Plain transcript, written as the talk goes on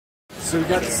So we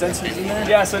got the sensors in there?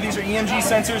 Yeah, so these are EMG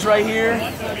sensors right here.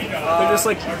 They're just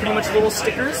like pretty much little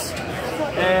stickers.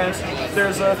 And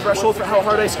there's a threshold for how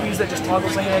hard I squeeze that just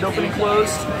toggles the hand open and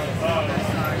closed.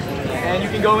 And you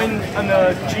can go in on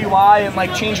the GUI and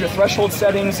like change your threshold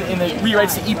settings, and it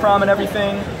rewrites the EEPROM and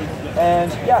everything.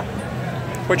 And yeah.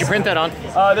 Where'd you print that on?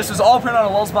 This was all printed on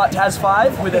a LulzBot TAZ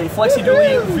 5 with a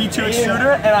FlexyDually V2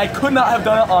 extruder, and I could not have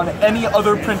done it on any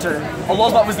other printer. A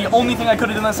LulzBot was the only thing I could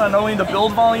have done this on, not only the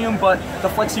build volume, but the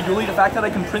FlexyDually, the fact that I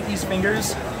can print these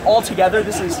fingers all together.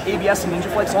 This is ABS and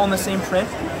NinjaFlex all in the same print.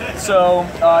 So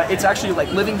it's actually like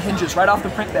living hinges right off the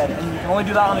print bed, and you can only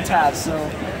do that on a TAZ. So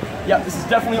yeah, this is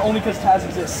definitely only because TAZ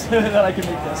exists that I can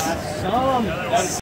make this.